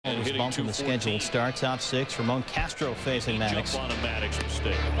was bumped from the scheduled start. Top 6, Ramon Castro facing Maddox.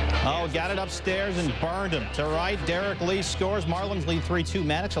 Oh, got it upstairs and burned him. To right, Derek Lee scores. Marlins lead 3-2.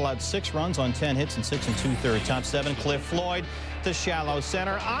 Maddox allowed 6 runs on 10 hits and 6 2/3. Top 7, Cliff Floyd to shallow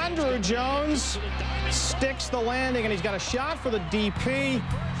center. Andrew Jones sticks the landing, and he's got a shot for the DP,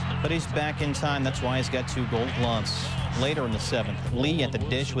 but he's back in time. That's why he's got 2 Gold Gloves. Later in the 7th, Lee at the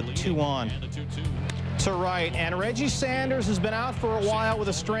dish with 2 on. To right, and Reggie Sanders has been out for a while with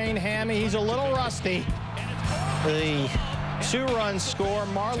a strained hammy. He's a little rusty. The 2-run score.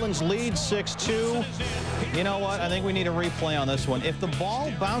 Marlins lead 6-2. You know what? I think we need a replay on this one. If the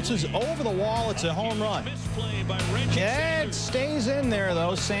ball bounces over the wall, it's a home run. It stays in there,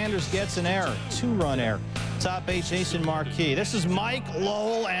 though. Sanders gets an error. 2-run error. Top 8, Jason Marquis. This is Mike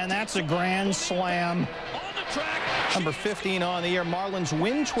Lowell, and that's a grand slam. Number 15 on the year. Marlins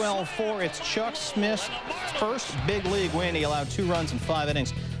win 12-4. It's Chuck Smith's first big league win. He allowed 2 runs in 5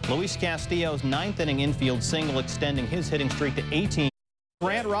 innings. Luis Castillo's 9th inning infield single, extending his hitting streak to 18.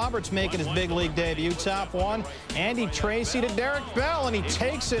 Grant Roberts making his big league debut. Top 1, Andy Tracy to Derek Bell, and he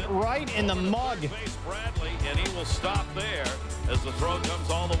takes it right in the mug. Bradley, and he will stop there as the throw comes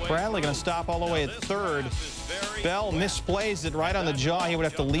all the way. Bradley going to stop all the way at 3rd. Bell misplays it right on the jaw. He would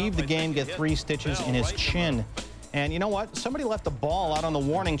have to leave the game, get 3 stitches in his chin. And you know what? Somebody left the ball out on the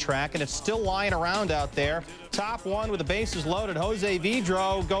warning track, and it's still lying around out there. Top 1 with the bases loaded. Jose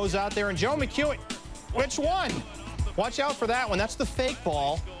Vidro goes out there, and Joe McEwitt. Which one? Watch out for that one. That's the fake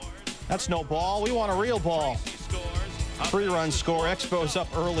ball. That's no ball. We want a real ball. 3-run score. Expos up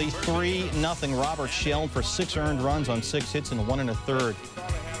early, 3-0. Robert shelled for 6 earned runs on 6 hits and 1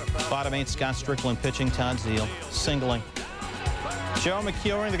 1/3. Bottom 8, Scott Strickland pitching. Todd Zeile singling. Joe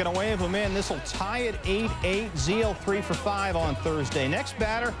McEwitt, they're going to wave him in. This will tie at 8-8. Zeile 3 for 5 on Thursday. Next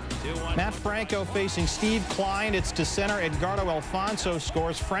batter, Matt Franco facing Steve Klein. It's to center. Edgardo Alfonso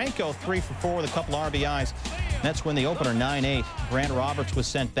scores. Franco 3 for 4 with a couple RBIs. Mets win the opener 9-8. Grant Roberts was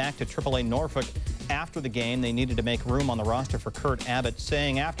sent back to AAA Norfolk after the game. They needed to make room on the roster for Kurt Abbott,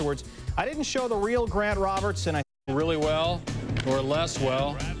 saying afterwards, "I didn't show the real Grant Roberts, and I really well or less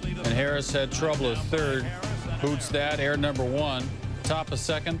well." And Harris had trouble at 3rd. Boots that, air number 1. Top of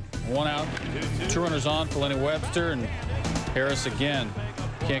 2nd, 1 out, 2 runners on for Lenny Webster, and Harris again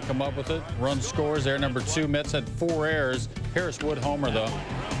can't come up with it. Run scores, air number 2. Mets had 4 errors. Harris would homer, though.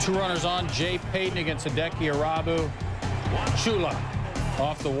 2 runners on. Jay Payton against Hideki Arabu. Chula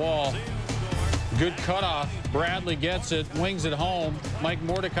off the wall. Good cutoff. Bradley gets it, wings it home. Mike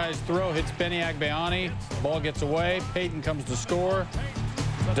Mordecai's throw hits Benny Agbayani. Ball gets away. Payton comes to score.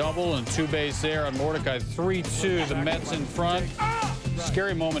 Double and 2-base error on Mordecai. 3-2. The Mets in front.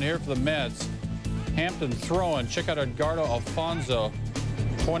 Scary moment here for the Mets. Hampton throwing. Check out Edgardo Alfonso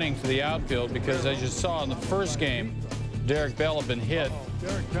pointing to the outfield, because as you saw in the first game, Derek Bell had been hit,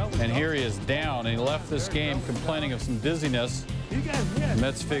 and here he is down, and he left this game complaining of some dizziness. The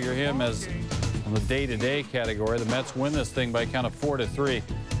Mets figure him as on the day-to-day category. The Mets win this thing by a count of 4-3.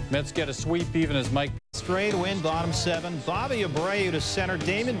 Mets get a sweep even as Mike. Straight win, bottom 7. Bobby Abreu to center.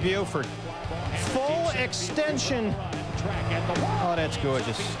 Damon Buford. Full extension. Oh, that's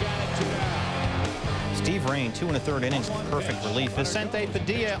gorgeous. Steve Rain, 2 1/3 innings of perfect relief. Vicente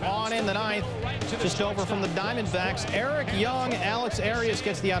Padilla on in the 9th. Just over from the Diamondbacks. Eric Young, Alex Arias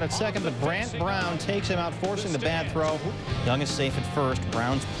gets the out at 2nd, but Brant Brown takes him out, forcing the bad throw. Young is safe at 1st.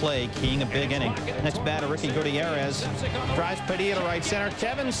 Brown's play, keying a big inning. Next batter, Ricky Gutierrez drives Padilla to right center.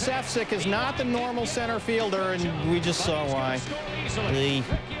 Kevin Sefcik is not the normal center fielder, and we just saw why. The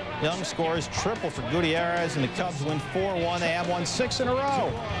Young scores triple for Gutierrez, and the Cubs win 4-1. They have won 6 in a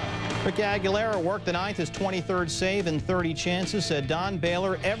row. Rick Aguilera worked the 9th, his 23rd save in 30 chances. Said Don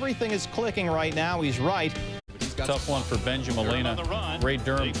Baylor, everything is clicking right now. He's right. Tough one for Benjamin Molina. Ray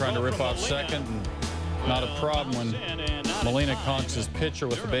Durham trying to rip off 2nd, and not a problem when Molina conks his pitcher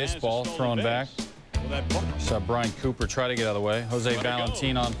with the baseball thrown back. Saw Brian Cooper try to get out of the way. Jose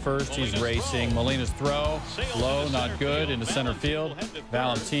Valentin on 1st. He's racing. Molina's throw, low, not good, into center field.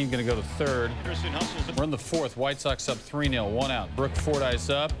 Valentin going to go to 3rd. We're in the 4th. White Sox up 3-0, 1 out. Brooke Fordyce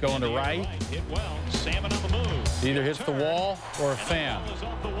up, going to right. Either hits the wall or a fan.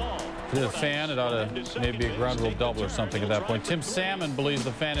 If it's a fan, it ought to maybe be a ground rule double or something at that point. Tim Salmon believes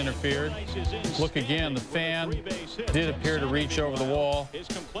the fan interfered. Look again, the fan did appear to reach over the wall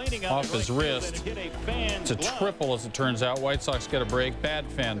off his wrist. It's a triple, as it turns out. White Sox get a break. Bad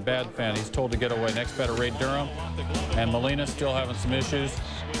fan, bad fan. He's told to get away. Next batter, Ray Durham. And Molina still having some issues.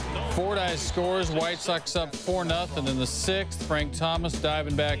 Fordyce scores. White Sox up 4-0 in the 6th. Frank Thomas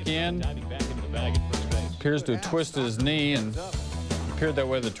diving back in. Appears to have twisted his knee, and appeared that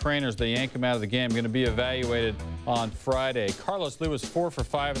way the trainers. They yank him out of the game. Going to be evaluated on Friday. Carlos Lewis 4 for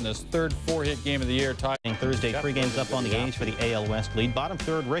 5 in this third 4-hit game of the year. Thursday, 3 games up on the A's for the AL West lead. Bottom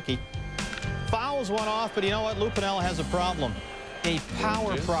third, Ricky fouls one off, but you know what? Lupinella has a problem. A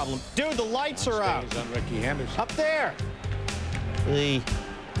power problem. Dude, the lights are out. Up there.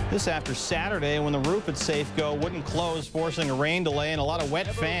 This after Saturday when the roof at Safeco wouldn't close, forcing a rain delay and a lot of wet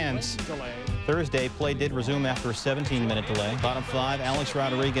fans. Thursday, play did resume after a 17-minute delay. Bottom 5, Alex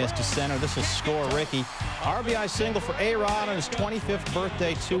Rodriguez to center. This will score Ricky. RBI single for A-Rod on his 25th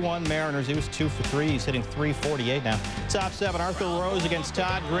birthday, 2-1 Mariners. He was 2 for 3. He's hitting .348 now. Top 7, Arthur Rose against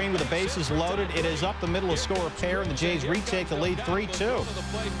Todd Green with the bases loaded. It is up the middle to score a pair, and the Jays retake the lead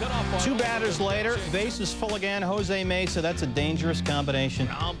 3-2. 2 batters later, bases full again. Jose Mesa, that's a dangerous combination.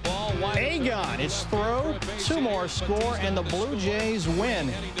 Agon is through. 2 more score, and the Blue Jays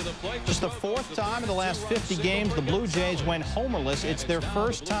win. Just the 4th time in the last 50 games the Blue Jays went homerless. It's their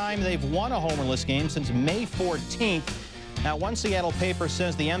first time they've won a homerless game since May 14th. Now, one Seattle paper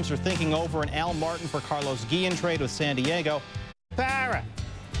says the M's are thinking over an Al Martin for Carlos Guillen trade with San Diego. Parra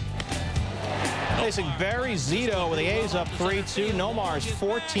facing Barry Zito with the A's up 3-2. Nomar's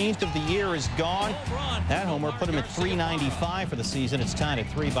 14th of the year is gone. That homer put him at .395 for the season. It's tied at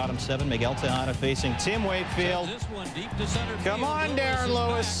 3. Bottom 7, Miguel Tejada facing Tim Wakefield. Come on, Darren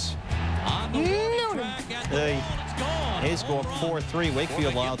Lewis. The A's go up 4-3.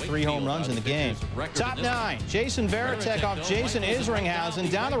 Wakefield allowed 3 home runs in the game. Top 9, Jason Varitek off Jason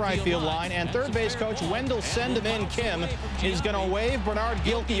Isringhausen down the right field line, and third base coach Wendell Send-Em-In Kim is going to wave Bernard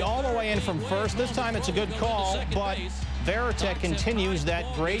Gilkey all the way in from first. This time it's a good call, but Varitek continues that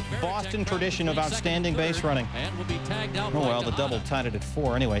great Boston tradition of outstanding base running. Oh, well, the double tied it at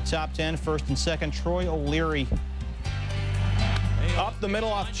 4. Anyway, top 10, first and second, Troy O'Leary. Up the middle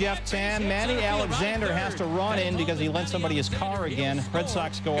off Jeff Tam. Manny Alexander has to run in because he lent somebody his car again. Red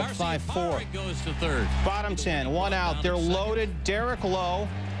Sox go up 5-4. Bottom 10, 1 out. They're loaded. Derek Lowe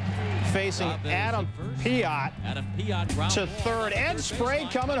facing Adam Piott to third. Ed Sprague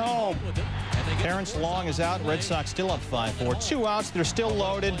coming home. Terrence Long is out. Red Sox still up 5-4. 2 outs. They're still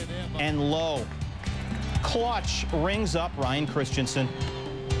loaded and low. Clutch rings up Ryan Christensen.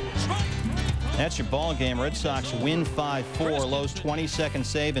 That's your ball game. Red Sox win 5-4. Lowe's 22nd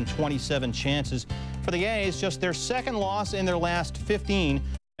save and 27 chances. For the A's, just their 2nd loss in their last 15.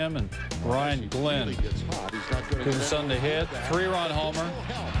 And Ryan Glenn to the Sunday hit. 3-run homer.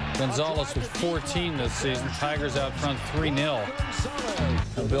 Gonzalez with 14 this season. Tigers out front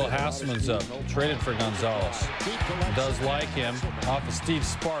 3-0. And Bill Hasselman's up. Traded for Gonzalez. Does like him. Off of Steve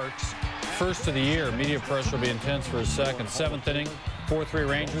Sparks. First of the year. Media pressure will be intense for a second. 7th inning. 4-3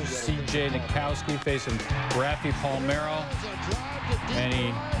 Rangers. C.J. Nikowski facing Rafi Palmeiro. And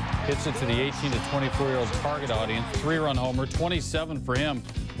he hits it to the 18 to 24-year-old target audience. 3-run homer. 27 for him.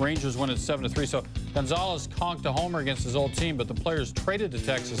 Rangers win at 7-3. So Gonzalez conked a homer against his old team, but the players traded to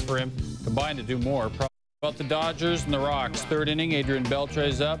Texas for him, combined to do more. About the Dodgers and the Rocks. 3rd inning, Adrian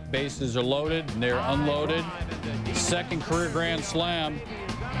Beltre's up. Bases are loaded, and they're unloaded. 2nd career grand slam.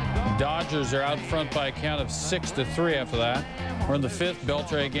 Dodgers are out front by a count of 6-3 after that. We're in the 5th.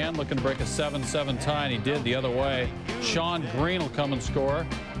 Beltre again looking to break a 7-7 tie, and he did the other way. Sean Green will come and score.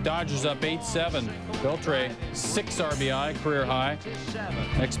 Dodgers up 8-7. Beltre 6 RBI, career high.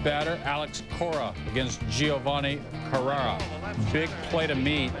 Next batter, Alex Cora against Giovanni Carrera. Big play to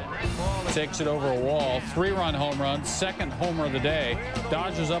meet. Takes it over a wall. 3-run home run, 2nd homer of the day.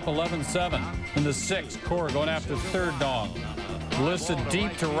 Dodgers up 11-7. In the 6th, Cora going after 3rd dong. Listed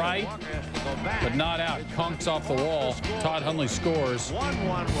deep to right, but not out. Conks off the wall. Todd Hundley scores.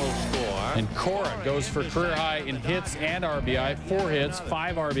 1-1 will score. And Cora goes for career high in hits and RBI. 4 hits,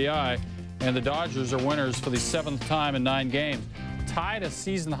 5 RBI. And the Dodgers are winners for the 7th time in 9 games. Tied a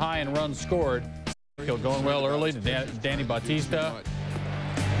season high in runs scored. Going well early to Danny Bautista.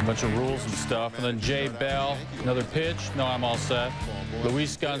 A bunch of rules and stuff. And then Jay Bell. Another pitch. No, I'm all set.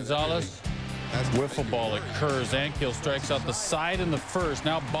 Luis Gonzalez. Wiffle ball occurs. Ankiel strikes out the side in the 1st.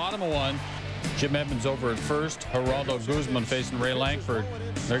 Now bottom of 1. Jim Edmonds over at 1st. Geraldo Guzman facing Ray Langford.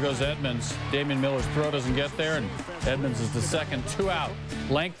 There goes Edmonds. Damian Miller's throw doesn't get there, and Edmonds is the 2nd. 2 out.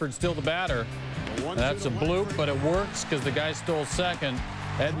 Langford still the batter. That's a bloop, but it works because the guy stole 2nd.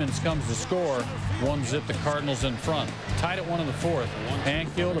 Edmonds comes to score. 1-0 the Cardinals in front. Tied at 1 in the 4th.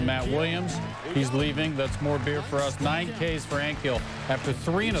 Ankiel to Matt Williams. He's leaving. That's more beer for us. 9 Ks for Ankiel after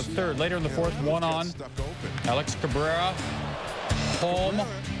 3 1/3. Later in the 4th, 1 on. Alex Cabrera. Home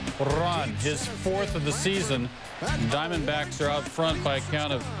run. His 4th of the season. Diamondbacks are out front by a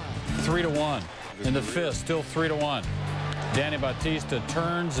count of 3-1. In the 5th, still 3-1. Danny Bautista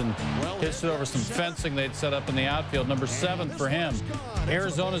turns and hits it over some fencing they'd set up in the outfield. Number 7 for him.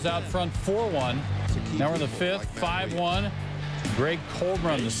 Arizona's out front 4-1. Now we're in the fifth, 5-1. Greg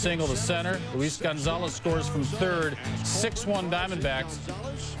Colburn, the single to center. Luis Gonzalez scores from third, 6-1 Diamondbacks.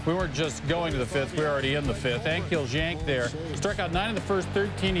 We weren't just going to the fifth, we were already in the fifth. Ankiel's yanked there. Struck out 9 in the first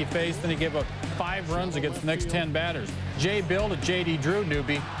 13 he faced, then he gave up 5 runs against the next 10 batters. Jay Bill to J.D. Drew,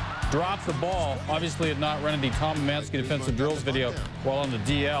 newbie, dropped the ball. Obviously had not run into Tom Mansky defensive drills video while on the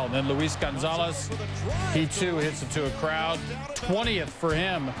DL. And then Luis Gonzalez, he too hits it to a crowd. 20th for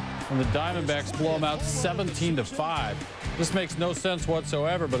him, and the Diamondbacks blow him out 17-5. This makes no sense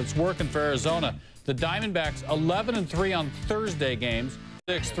whatsoever, but it's working for Arizona. The Diamondbacks 11-3 on Thursday games.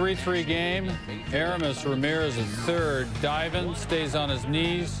 3-3 game. Aramis Ramirez at third. Divin stays on his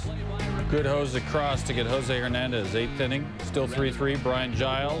knees. Good hose across to get Jose Hernandez. 8th inning. Still 3-3. Brian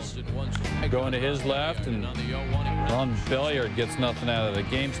Giles going to his left, and Ron Belliard gets nothing out of it. The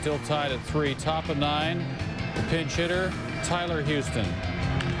game still tied at 3. Top of 9. The pinch hitter, Tyler Houston.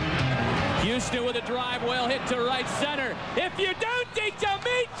 Houston with a drive, well hit to right center. If you don't eat your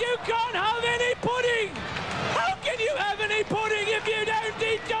meat, you can't have any pudding. How can you have any pudding if you don't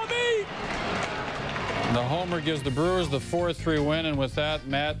eat your meat? The homer gives the Brewers the 4-3 win, and with that,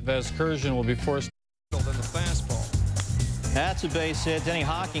 Matt Vasgersian will be forced. That's a base hit. Denny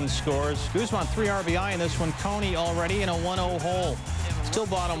Hawkins scores. Guzman 3 RBI in this one. Coney already in a 1-0 hole. Still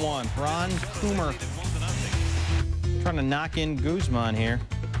bottom 1. Ron Coomer trying to knock in Guzman here.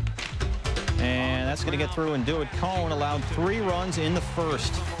 And that's going to get through and do it. Cone allowed 3 runs in the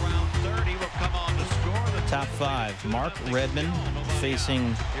first. Top 5. Mark Redmond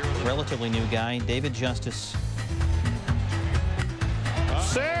facing relatively new guy, David Justice.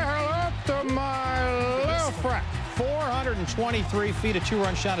 Say hello to my little friend. 423 feet, a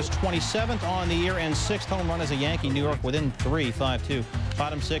 2-run shot is 27th on the year and 6th home run as a Yankee. New York within 3, 5-2.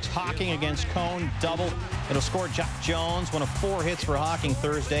 Bottom 6, Hawking against Cone, double. It'll score Jock Jones, one of 4 hits for Hawking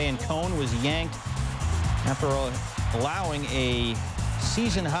Thursday, and Cone was yanked after allowing a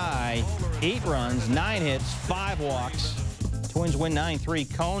season-high 8 runs, 9 hits, 5 walks. Twins win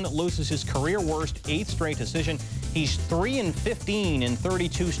 9-3. Cone loses his career-worst 8th straight decision. He's 3-15 in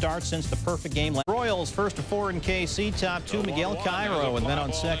 32 starts since the perfect game. Royals first to 4 in KC. Top 2, Miguel Cairo, and then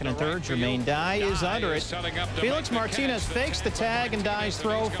on second and third, Jermaine Dye is under it. Felix Martinez fakes the tag, and Dye's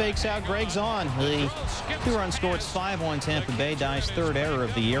throw fakes out. Greg's on. The 2-run score. It's 5-1 Tampa Bay. Dye's 3rd error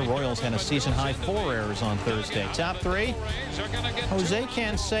of the year. Royals had a season-high 4 errors on Thursday. Top 3, Jose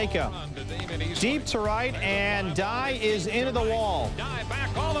Canseco. Deep to right, and Dye is into the wall.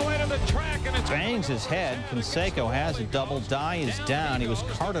 Bangs his head. Canseco has a double. Dye is down. He was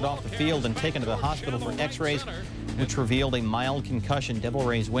carted off the field and taken to the hospital for x-rays, which revealed a mild concussion. Devil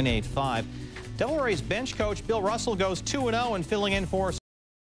Rays win 8-5. Devil Rays bench coach Bill Russell goes 2-0 and filling in for